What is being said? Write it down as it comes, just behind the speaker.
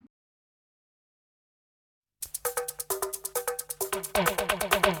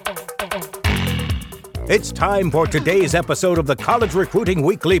It's time for today's episode of the College Recruiting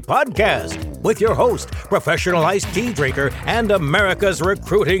Weekly podcast with your host, professional iced tea drinker and America's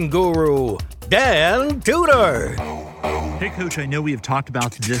recruiting guru, Dan Tudor. Hey, Coach, I know we have talked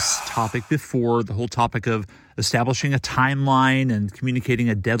about this topic before, the whole topic of establishing a timeline and communicating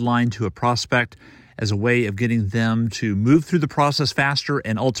a deadline to a prospect as a way of getting them to move through the process faster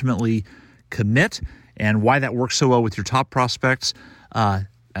and ultimately commit, and why that works so well with your top prospects.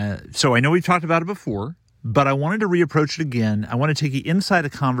 So I know we've talked about it before, but I wanted to reapproach it again. I want to take you inside a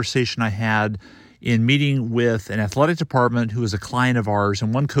conversation I had in meeting with an athletic department who was a client of ours,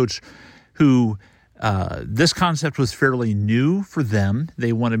 and one coach who this concept was fairly new for them.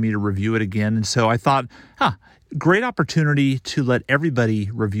 They wanted me to review it again. And so I thought, great opportunity to let everybody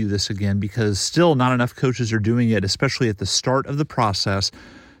review this again, because still not enough coaches are doing it, especially at the start of the process.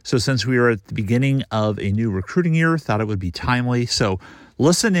 So since we are at the beginning of a new recruiting year, thought it would be timely. So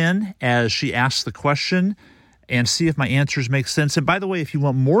listen in as she asks the question and see if my answers make sense. And by the way, if you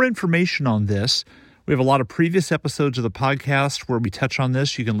want more information on this, we have a lot of previous episodes of the podcast where we touch on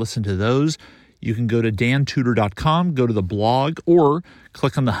this. You can listen to those. You can go to dantudor.com, go to the blog, or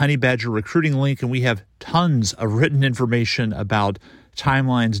click on the Honey Badger recruiting link, and we have tons of written information about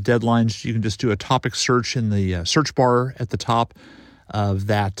timelines, deadlines. You can just do a topic search in the search bar at the top of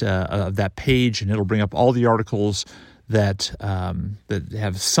that page, and it'll bring up all the articles that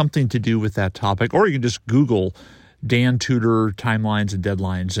have something to do with that topic. Or you can just Google Dan Tudor timelines and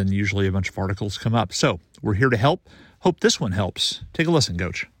deadlines, and usually a bunch of articles come up. So we're here to help. Hope this one helps. Take a listen,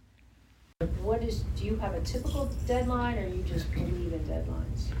 Coach. Do you have a typical deadline, or you just believe in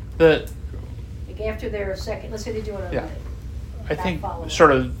deadlines? Like after their second, let's say they're doing I think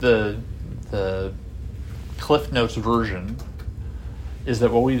sort of the Cliff Notes version is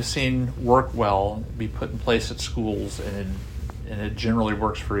that what we've seen work well, be put in place at schools, and it generally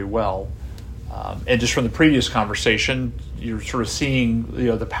works very well. And just from the previous conversation, you're sort of seeing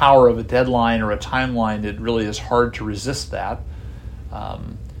the power of a deadline or a timeline. It really is hard to resist that.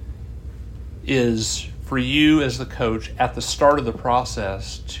 Is for you as the coach at the start of the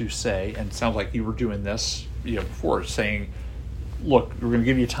process to say, and it sounds like you were doing this before, saying, look, we're going to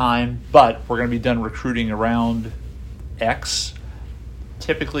give you time, but we're going to be done recruiting around X.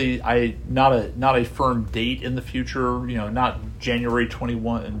 Typically, not a firm date in the future, not January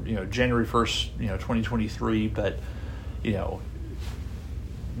 21, January 1st, 2023, but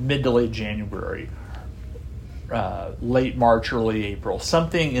mid to late January, late March, early April,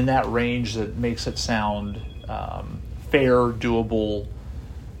 something in that range that makes it sound fair, doable,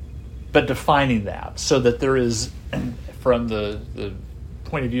 but defining that so that there is, from the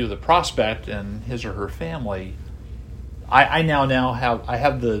point of view of the prospect and his or her family, I now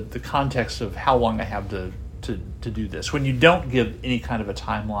have the context of how long I have to do this. When you don't give any kind of a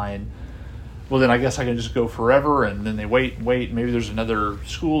timeline, well, then I guess I can just go forever, and then they wait. Maybe there's another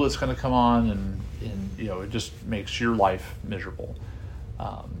school that's going to come on, and it just makes your life miserable.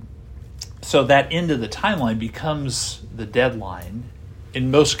 So that end of the timeline becomes the deadline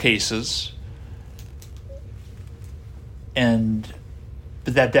in most cases,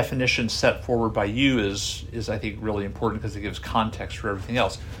 but that definition set forward by you is I think really important, because it gives context for everything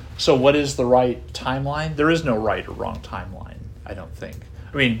else. So what is the right timeline? There is no right or wrong timeline, I don't think.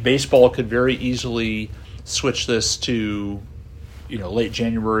 I mean, baseball could very easily switch this to late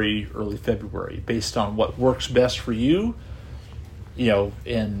January, early February, based on what works best for you,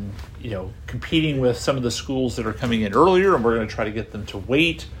 and competing with some of the schools that are coming in earlier, and we're going to try to get them to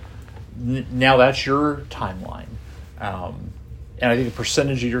wait. Now that's your timeline. And I think a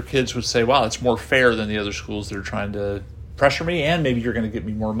percentage of your kids would say, wow, it's more fair than the other schools that are trying to pressure me, and maybe you're going to get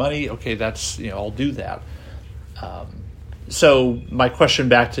me more money. Okay, that's, I'll do that. So my question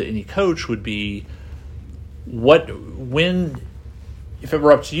back to any coach would be, if it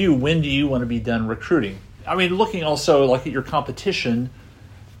were up to you, when do you want to be done recruiting? I mean, looking also like at your competition,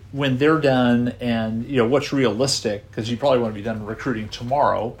 when they're done, and what's realistic, because you probably want to be done recruiting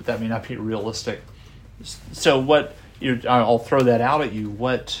tomorrow, but that may not be realistic. So I'll throw that out at you.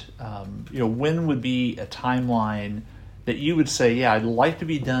 When would be a timeline that you would say, yeah, I'd like to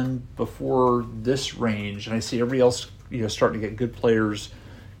be done before this range, and I see everybody else, starting to get good players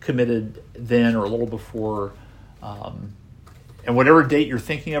committed then or a little before, and whatever date you're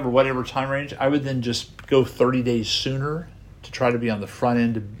thinking of or whatever time range, I would then just go 30 days sooner to try to be on the front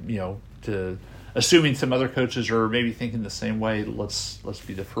end, to assuming some other coaches are maybe thinking the same way. Let's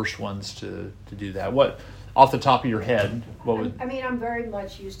be the first ones to do that. What, off the top of your head, what would? I'm very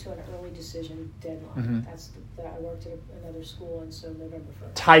much used to an early decision deadline. Mm-hmm. I worked at another school, and so November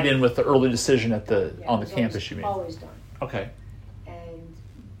 1st. Tied in with the early decision on the campus, you mean? Always done. Okay.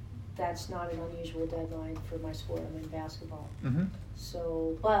 that's not an unusual deadline for my sport. I'm in basketball. Mm-hmm.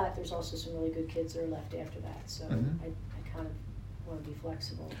 So, but there's also some really good kids that are left after that. So Mm-hmm. I kind of want to be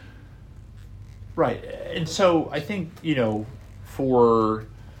flexible. Right. And so I think, you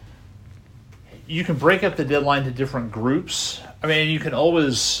can break up the deadline to different groups. I mean, you can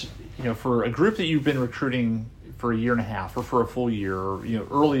always, for a group that you've been recruiting for a year and a half or for a full year, or,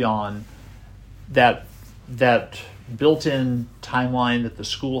 early on, that built-in timeline that the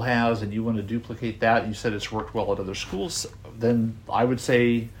school has, and you want to duplicate that, you said it's worked well at other schools, then I would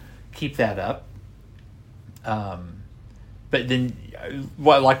say keep that up. But then,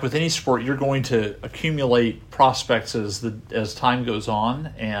 like with any sport, you're going to accumulate prospects as time goes on,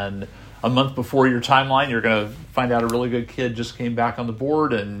 and a month before your timeline, you're going to find out a really good kid just came back on the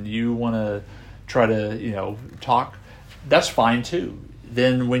board, and you want to try to, talk. That's fine too.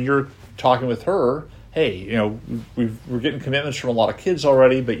 Then when you're talking with her, hey, we're getting commitments from a lot of kids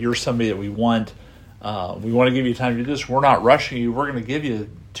already, but you're somebody that we want. We want to give you time to do this. We're not rushing you. We're going to give you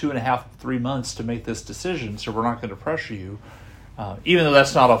 2.5, 3 months to make this decision, so we're not going to pressure you. Even though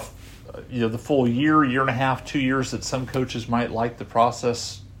that's not the full year and a half, 2 years that some coaches might like the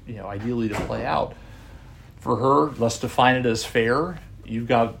process, ideally to play out. For her, let's define it as fair. You've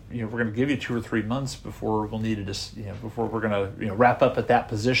got, we're going to give you 2 or 3 months before we'll need to, before we're going to, wrap up at that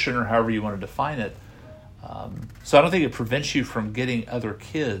position or however you want to define it. So I don't think it prevents you from getting other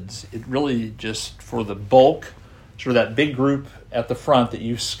kids. It really just, for the bulk, sort of that big group at the front that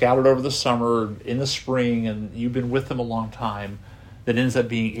you've scouted over the summer, in the spring, and you've been with them a long time, that ends up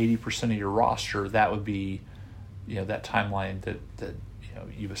being 80% of your roster, that would be, that timeline that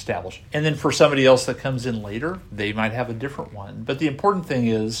you've established. And then for somebody else that comes in later, they might have a different one. But the important thing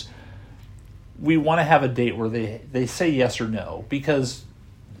is we want to have a date where they say yes or no, because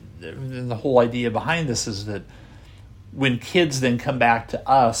the whole idea behind this is that when kids then come back to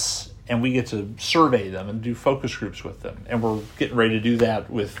us and we get to survey them and do focus groups with them, and we're getting ready to do that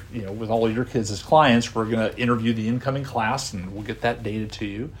with all of your kids as clients, we're going to interview the incoming class and we'll get that data to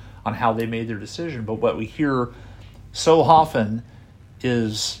you on how they made their decision. But what we hear so often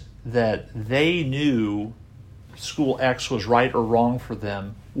is that they knew school X was right or wrong for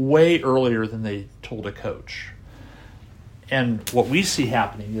them way earlier than they told a coach. And what we see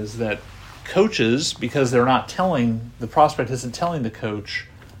happening is that coaches, because they're not telling, the prospect isn't telling the coach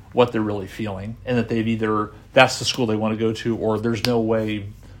what they're really feeling, and that they've either, that's the school they want to go to, or there's no way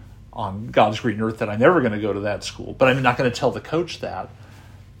on God's green earth that I'm ever going to go to that school. But I'm not going to tell the coach that.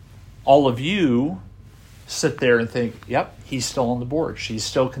 All of you sit there and think, yep, he's still on the board. She's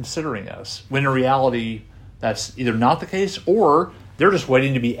still considering us. When in reality, that's either not the case, or they're just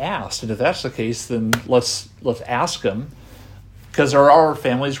waiting to be asked. And if that's the case, then let's ask them. Because there are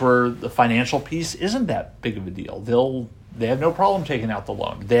families where the financial piece isn't that big of a deal. They have no problem taking out the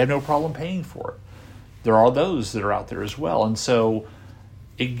loan. They have no problem paying for it. There are those that are out there as well. And so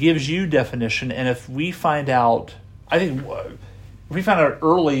it gives you definition. And if we find out, if we find out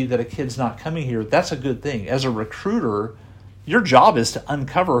early that a kid's not coming here, that's a good thing. As a recruiter, your job is to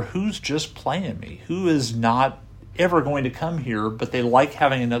uncover who's just playing me, who is not ever going to come here, but they like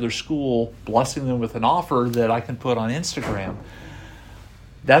having another school blessing them with an offer that I can put on Instagram.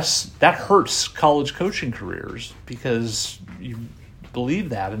 That hurts college coaching careers because you believe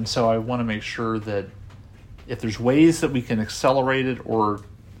that. And so I want to make sure that if there's ways that we can accelerate it or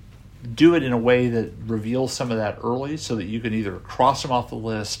do it in a way that reveals some of that early so that you can either cross them off the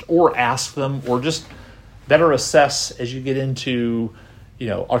list or ask them or just better assess as you get into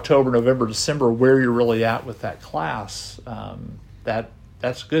October, November, December where you're really at with that class.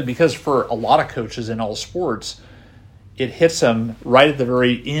 That's good, because for a lot of coaches in all sports, it hits them right at the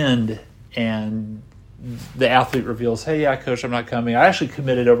very end and the athlete reveals, hey, yeah, coach, I'm not coming. I actually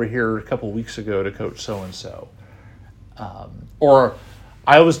committed over here a couple of weeks ago to coach so-and-so. Or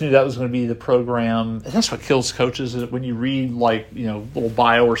I always knew that was going to be the program. And that's what kills coaches, is when you read little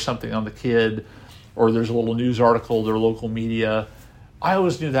bio or something on the kid, or there's a little news article, their local media. I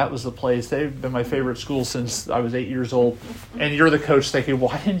always knew that was the place. They've been my favorite school since I was 8 years old. And you're the coach thinking,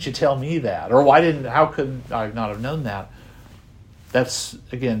 why didn't you tell me that? Or how could I not have known that? That's,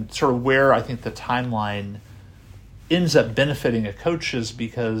 again, sort of where I think the timeline ends up benefiting a coach, is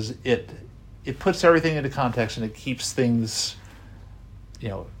because it puts everything into context and it keeps things,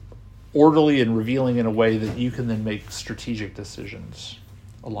 orderly and revealing in a way that you can then make strategic decisions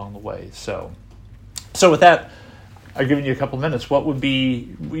along the way. So with that, I've given you a couple of minutes. What would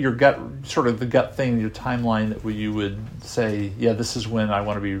be your gut thing, your timeline that you would say, yeah, this is when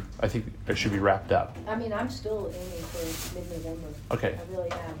I think I should be wrapped up? I mean, I'm still aiming for mid-November. Okay. I really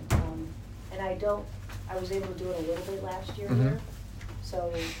am. And I was able to do it a little bit last year Mm-hmm. here.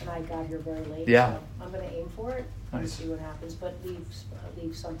 So, and I got here very late. Yeah. So I'm going to aim for it and Nice. see what happens, but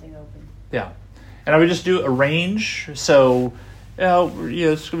leave something open. Yeah. And I would just do a range. So,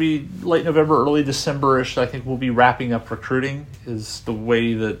 it's going to be late November, early December-ish. I think we'll be wrapping up recruiting is the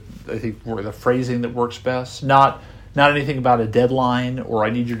way that I think the phrasing that works best. Not anything about a deadline or I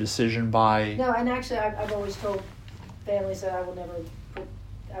need your decision by. No, and actually I've always told families that I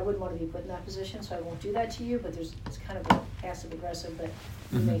wouldn't want to be put in that position, so I won't do that to you, but it's kind of passive aggressive, but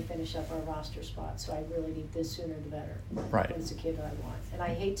we may finish up our roster spot, so I really need this sooner the better. Right. When it's a kid that I want. And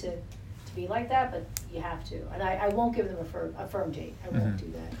I hate to be like that, but you have to. And I won't give them a firm date. I won't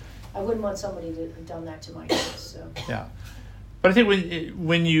do that. I wouldn't want somebody to have done that to my kids. So. Yeah. But I think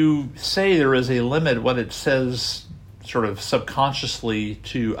when you say there is a limit, what it says sort of subconsciously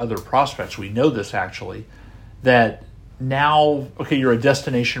to other prospects, we know this actually, that now, okay, you're a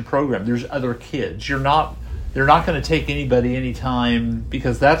destination program. There's other kids. They're not going to take anybody anytime,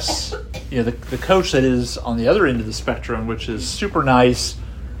 because that's, the coach that is on the other end of the spectrum, which is super nice,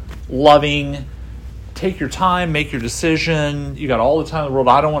 loving, take your time, make your decision. You got all the time in the world.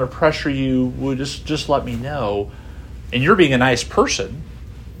 I don't want to pressure you. Well, just let me know. And you're being a nice person.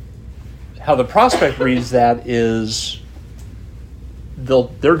 How the prospect reads that is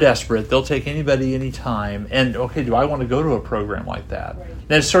they're desperate. They'll take anybody anytime. And okay, do I want to go to a program like that? Right.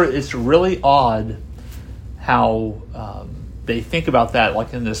 And it's really odd how they think about that,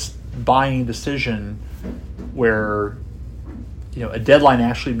 like in this buying decision where a deadline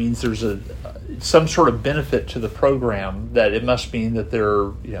actually means there's some sort of benefit to the program, that it must mean that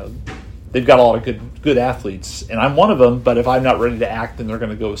they've got a lot of good athletes, and I'm one of them, but if I'm not ready to act, then they're going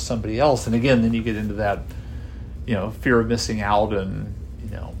to go with somebody else. And again, then you get into that fear of missing out, and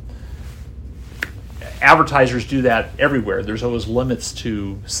advertisers do that everywhere. There's always limits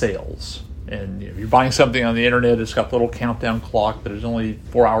to sales. And if you're buying something on the internet, it's got the little countdown clock that there's only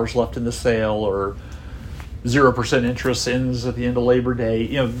 4 hours left in the sale, or 0% interest ends at the end of Labor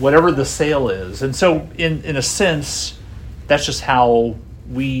Day, whatever the sale is. And so in a sense, that's just how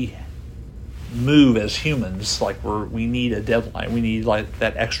we move as humans. Like we need a deadline. We need like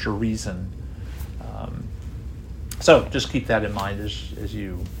that extra reason. So just keep that in mind as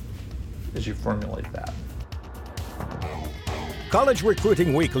you formulate that. College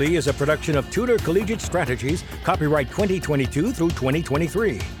Recruiting Weekly is a production of Tudor Collegiate Strategies, copyright 2022 through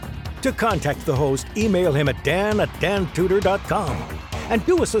 2023. To contact the host, email him at dan@dantudor.com. And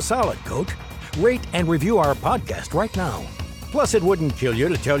do us a solid, Coach. Rate and review our podcast right now. Plus, it wouldn't kill you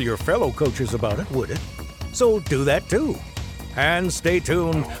to tell your fellow coaches about it, would it? So do that too. And stay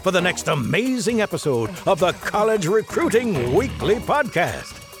tuned for the next amazing episode of the College Recruiting Weekly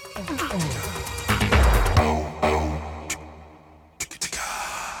Podcast.